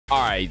All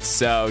right,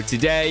 so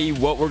today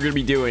what we're gonna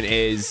be doing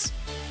is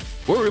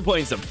we're gonna be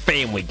playing some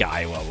Family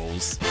Guy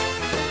levels.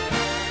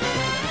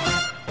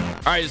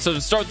 All right, so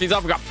to start these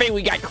off, we got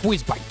Family Guy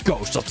quiz by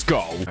Ghost. Let's go.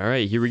 All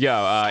right, here we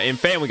go. In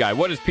Family Guy,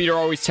 what does Peter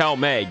always tell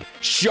Meg?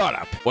 Shut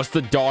up. What's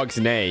the dog's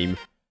name?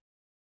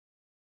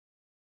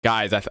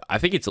 Guys, I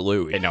think it's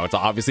Lou. No, it's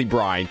obviously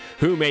Brian.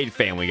 Who made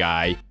Family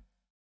Guy?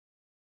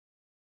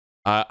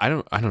 I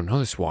don't know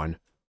this one.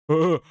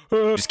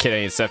 Just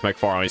kidding. It's Seth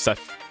MacFarlane.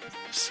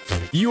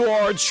 You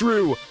are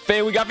true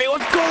Family Guy fan.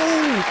 Let's go.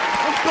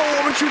 Let's go.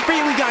 I'm a true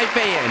Family Guy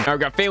fan. All right, we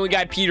got Family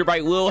Guy Peter by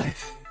Lil.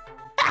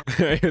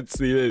 Let's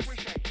see this.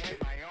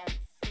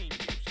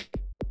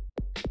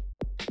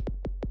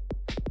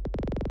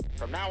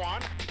 From now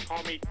on,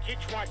 call me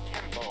Kichwa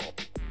Tembo.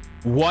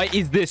 What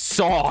is this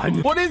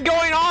song? What is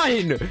going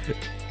on?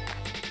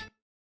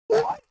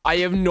 What? I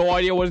have no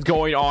idea what is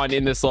going on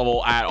in this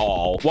level at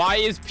all. Why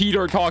is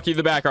Peter talking in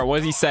the background? What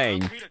is he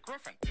saying?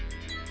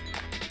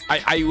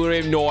 I literally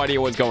have no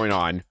idea what's going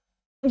on.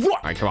 What? All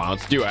right, come on,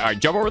 let's do it. All right,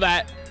 jump over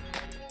that.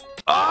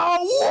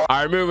 Oh! All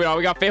right, moving on.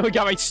 We got Family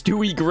Guy by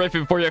Stewie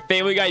Griffin for your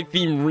Family Guy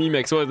theme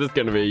remix. What is this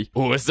gonna be?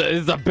 Oh, it's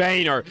a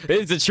banger.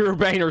 It's a true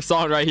banger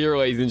song right here,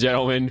 ladies and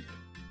gentlemen.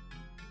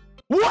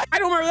 What? I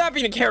don't remember that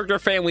being a character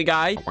Family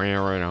Guy.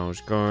 Wearing those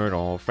good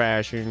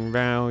old-fashioned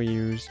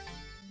values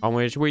on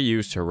which we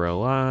used to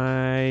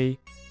rely.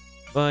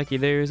 Lucky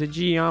there's a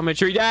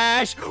geometry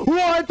dash.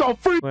 What the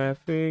freak? Laugh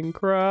and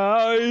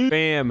cry.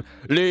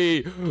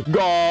 Family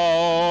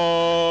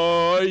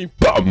Guy.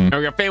 Boom. Now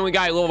we got Family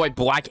Guy, a little like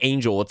Black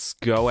Angel. Let's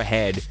go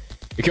ahead.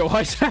 Okay,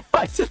 what's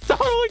this so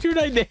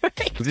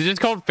dynamic? Is it just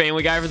called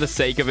Family Guy for the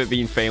sake of it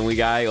being Family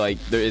Guy? Like,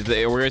 we're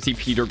gonna see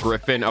Peter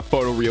Griffin, a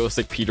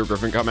photorealistic Peter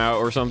Griffin come out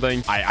or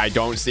something? I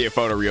don't see a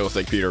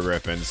photorealistic Peter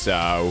Griffin,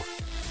 so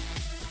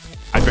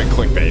I've been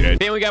clickbaited.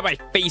 Family Guy by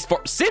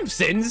Facebook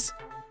Simpsons.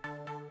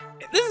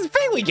 This is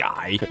Family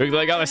Guy.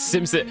 I got a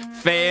Simpson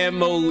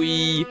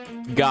Family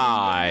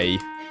Guy.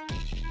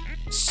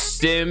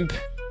 Simpsons.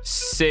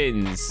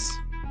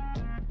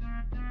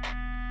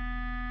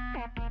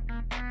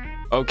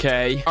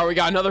 Okay. All right, we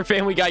got another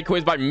Family Guy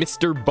quiz by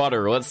Mr.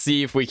 Butter. Let's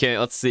see if we can.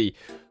 Let's see.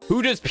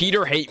 Who does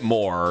Peter hate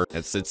more?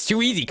 It's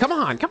too easy. Come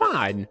on. Come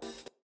on.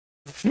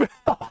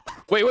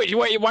 wait.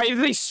 Why is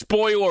they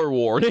spoiler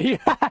warning?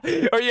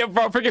 Are you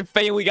freaking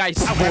Family Guy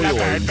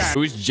spoilers?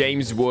 Who's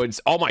James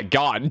Woods? Oh my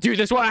god, dude,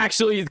 this one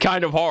actually is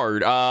kind of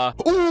hard.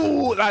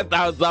 Ooh, that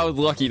was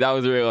lucky. That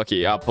was really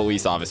lucky.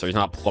 Police officer. He's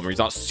not plumber. He's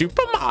not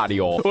Super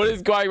Mario. What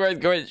is going?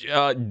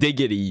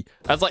 Diggity.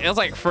 That's like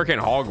freaking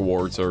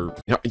Hogwarts or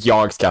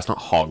Yogscast, not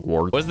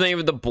Hogwarts. What's the name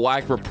of the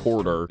black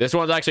reporter? This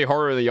one's actually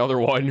harder than the other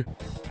one.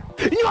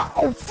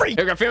 No, freak!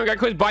 I got Family Guy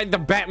quiz by the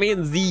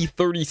Batman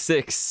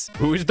Z36.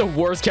 Who is the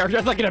worst character?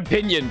 That's like an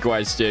opinion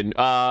question.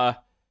 So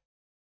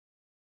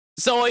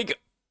like,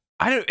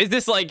 I don't. Is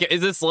this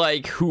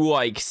like who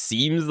like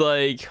seems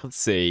like? Let's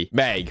see.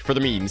 Meg for the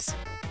memes.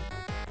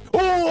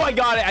 Oh, I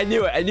got it. I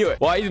knew it.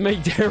 Why is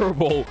Meg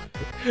terrible?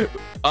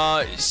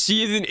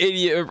 She is an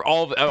idiot of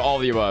all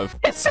the above.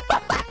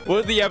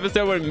 What's the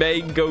episode when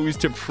Meg goes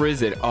to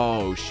prison?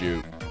 Oh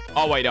shoot.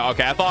 Oh, wait, no,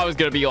 okay. I thought it was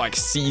going to be like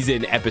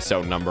season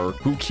episode number.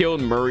 Who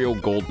killed Muriel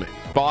Goldman?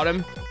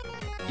 Bottom?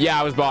 Yeah,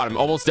 I was bottom.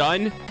 Almost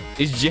done?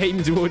 Is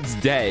James Woods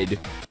dead?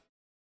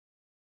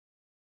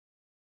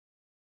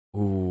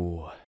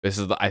 Ooh. I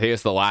think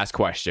it's the last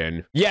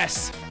question.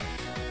 Yes!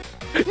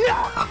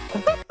 No!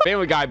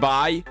 Family Guy,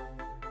 bye.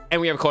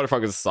 And we have Clover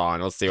Focus song.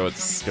 Let's see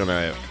what's going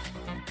to...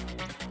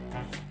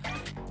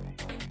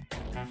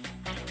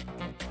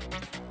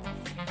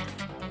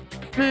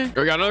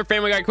 We got another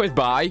Family Guy quiz,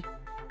 bye.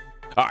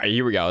 All right,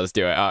 here we go. Let's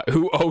do it.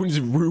 Who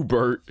owns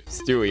Rupert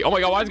Stewie? Oh my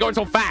god, why is it going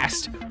so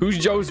fast? Who's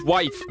Joe's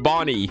wife?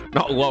 Bonnie,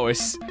 not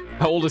Lois.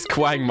 How old is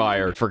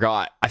Quagmire?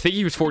 Forgot. I think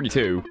he was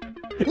 42.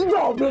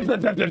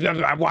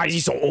 Why is he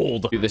so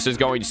old? Dude, this is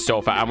going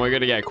so fast. I'm gonna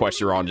get a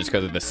question wrong just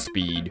because of the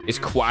speed. Is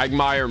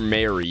Quagmire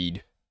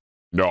married?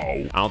 No.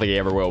 I don't think he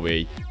ever will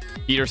be.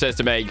 Peter says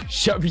to Meg,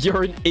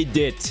 you're an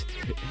idiot.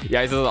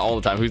 Yeah, he says that all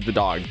the time. Who's the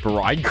dog?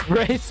 Brian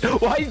Chris?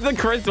 Why is the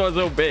Chris one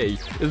so big?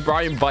 Is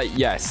Brian Bite?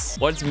 Yes.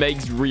 What's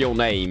Meg's real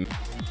name?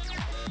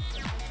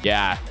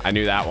 Yeah, I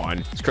knew that one.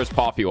 Is Chris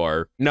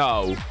popular?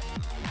 No.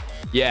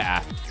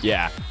 Yeah.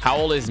 How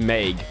old is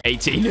Meg?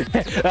 18.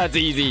 That's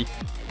easy.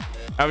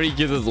 How many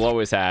kids does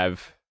Lois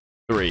have?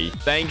 3.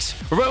 Thanks.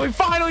 We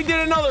finally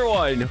did another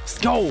one. Let's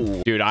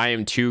go. Dude, I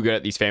am too good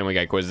at these Family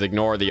Guy quizzes.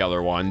 Ignore the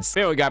other ones.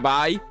 Family Guy,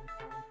 bye.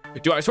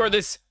 Dude, I swear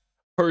this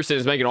person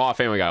is making all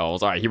Family Guy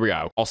holes. All right, here we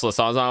go. Also, the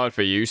song's not out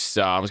for use,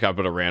 so I'm just gonna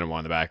put a random one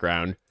in the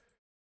background.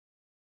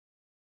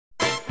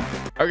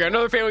 Okay,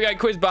 another Family Guy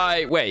quiz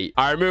by... Wait.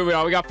 All right, moving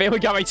on. We got Family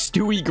Guy by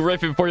Stewie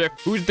Griffin for you.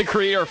 Who's the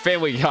creator of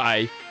Family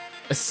Guy?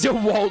 Still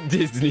Walt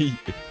Disney.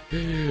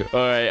 All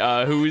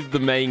right, who is the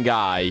main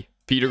guy?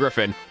 Peter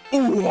Griffin.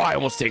 Ooh, I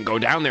almost didn't go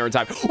down there in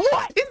time.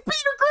 What? It's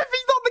Peter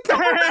Griffin's on the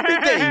cover of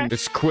everything.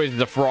 This quiz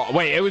is a fraud.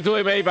 Wait, it was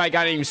really made by a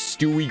guy named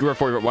Stewie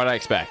Griffin. What did I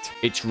expect?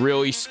 It's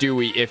really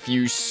Stewie. If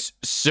you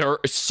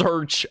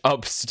search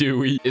up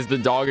Stewie, is the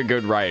dog a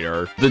good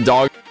writer? The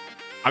dog...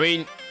 I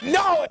mean,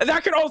 No,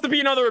 that could also be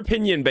another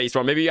opinion-based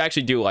one. Maybe you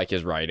actually do like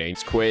his writing.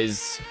 This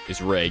quiz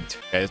is rigged.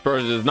 Okay, this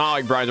person does not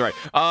like Brian's writing.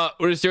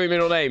 What is Stewie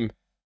middle name?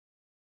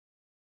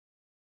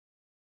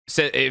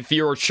 So if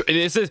you're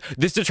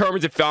this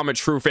determines if I'm a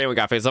true Family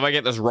Guy fan. So if I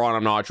get this wrong,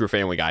 I'm not a true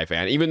Family Guy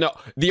fan. Even though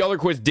the other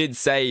quiz did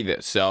say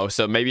this, so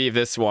maybe if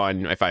this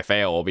one, if I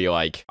fail, I'll be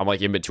like I'm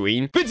like in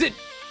between. Vincent.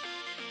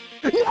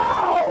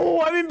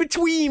 No, I'm in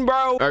between,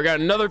 bro. I got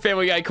another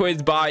Family Guy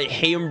quiz by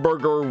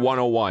Hamburger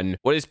 101.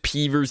 What is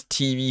Peever's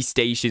TV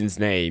station's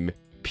name?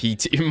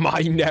 PT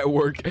My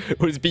Network.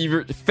 What is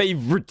Beaver's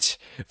favorite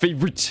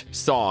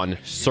song?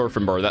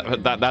 Surfing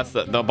Bird. That's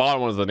the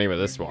bottom one is the name of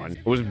this one.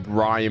 It was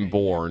Brian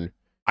Bourne.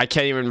 I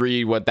can't even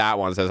read what that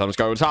one says. I'm just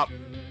going to the top.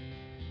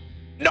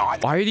 No.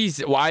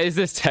 Why is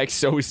this text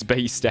so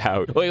spaced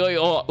out?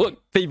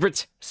 Look,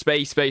 favorite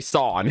space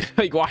song.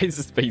 Like, why is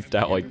it spaced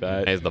out like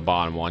that? There's the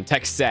bottom one.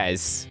 Text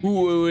says,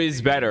 who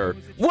is better?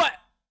 What?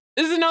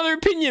 This is another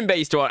opinion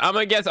based one. I'm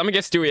gonna guess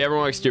Stewie.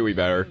 Everyone likes Stewie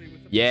better.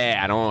 Yeah,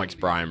 I don't like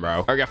Brian,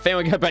 bro. I got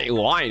Family Guy by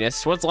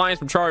Linus. What's Linus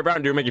from Charlie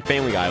Brown doing making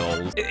Family Guy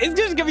levels? It's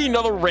just gonna be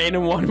another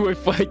random one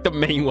with like the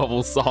main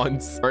level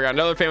songs. I got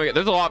another Family Guy.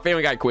 There's a lot of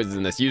Family Guy quizzes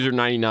in this. User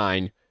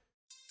 99.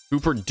 Who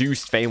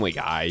produced Family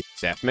Guy?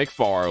 Seth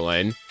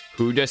MacFarlane.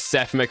 Who does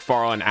Seth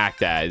MacFarlane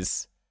act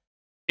as?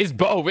 It's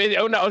both.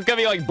 Oh no, it's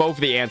gonna be like both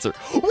the answer.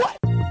 What?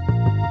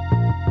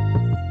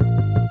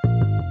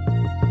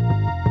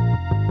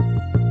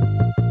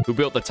 Who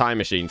built the time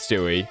machine?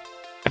 Stewie.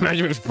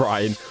 Imagine it was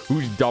Brian.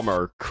 Who's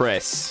dumber?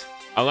 Chris.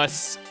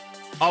 Unless...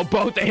 Oh,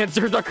 both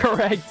answers are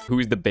correct.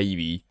 Who's the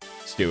baby?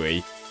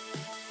 Stewie.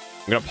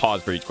 I'm gonna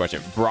pause for each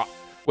question.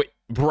 Wait,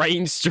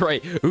 Brain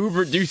Straight. Who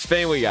produced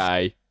Family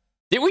Guy?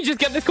 Did we just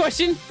get this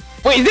question?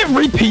 Wait, is it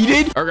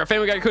repeated? Our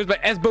Family Guy quiz by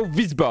Esbo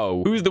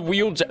Visbo. Who's the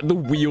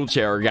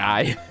wheelchair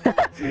guy?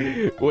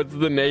 What's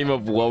the name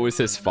of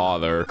Lois's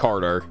father?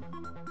 Carter.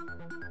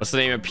 What's the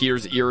name of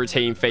Peter's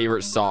irritating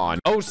favorite song?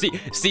 Oh, see,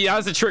 that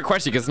was a trick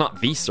question because it's not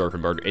the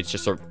Surfing Bird. It's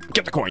just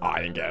get the coin. Oh,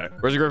 I didn't get it.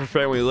 Where's the Griffin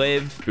family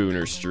live?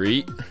 Spooner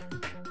Street.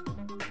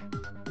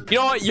 You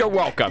know what? You're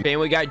welcome.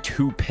 Family Guy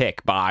 2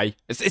 pick by.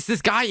 It's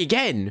this guy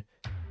again.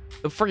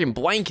 The freaking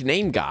blank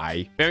name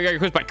guy. Family Guy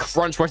quiz by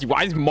Crunch Rusty.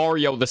 Why is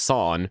Mario the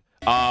song?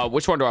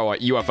 Which one do I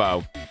want?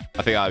 UFO.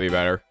 I think that'd be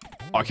better.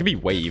 Oh, it could be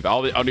Wave.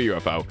 I'll do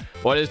UFO.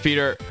 What is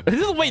Peter?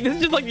 Wait, this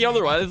is just like the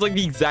other one. It's like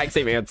the exact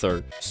same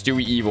answer.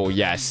 Stewie Evil,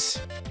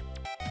 yes.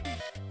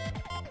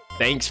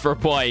 Thanks for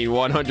playing.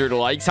 100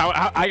 likes.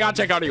 I gotta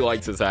check how many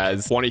likes this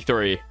has.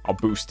 23. I'll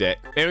boost it.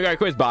 Family Guy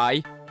quiz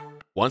by,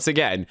 once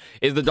again,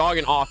 is the dog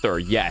an author?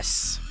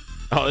 Yes.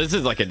 Oh, this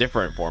is like a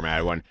different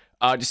format one.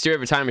 Just do you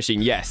have a time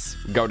machine? Yes.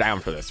 Go down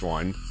for this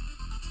one.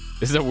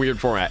 This is a weird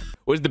format.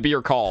 What is the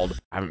beer called?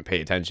 I haven't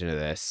paid attention to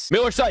this.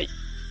 Miller Lite.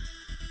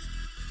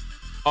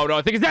 Oh no,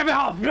 I think it's Evan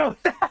Hoff. No.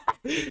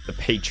 The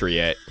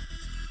Patriot.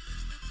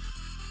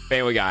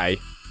 Family Guy.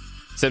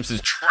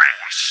 Simpsons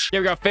trash. Here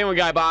we go. Family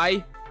Guy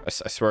by. I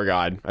swear to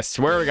God. I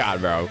swear to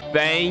God, bro.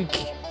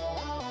 Thank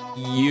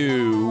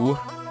you.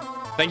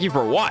 Thank you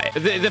for what?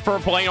 Is it for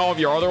playing all of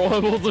your other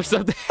levels or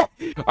something?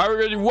 All right, we're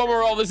gonna do one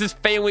more. This is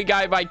Family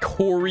Guy by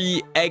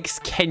Corey X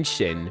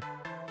Kenshin.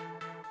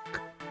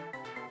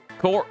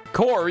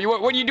 Corey,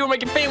 what are you doing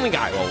making Family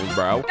Guy levels,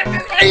 bro?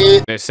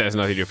 This has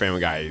nothing to do with Family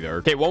Guy either.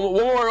 Okay, one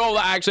more roll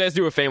that actually has to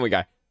do with Family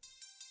Guy.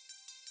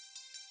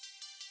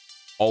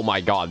 Oh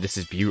my God, this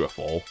is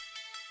beautiful.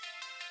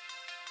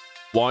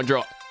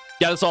 100.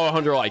 Yeah, that's all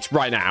 100 likes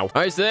right now. All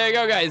right, so there you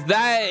go, guys.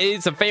 That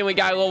is some Family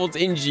Guy levels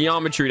in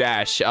Geometry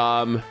Dash.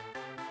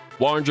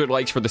 100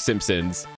 likes for The Simpsons.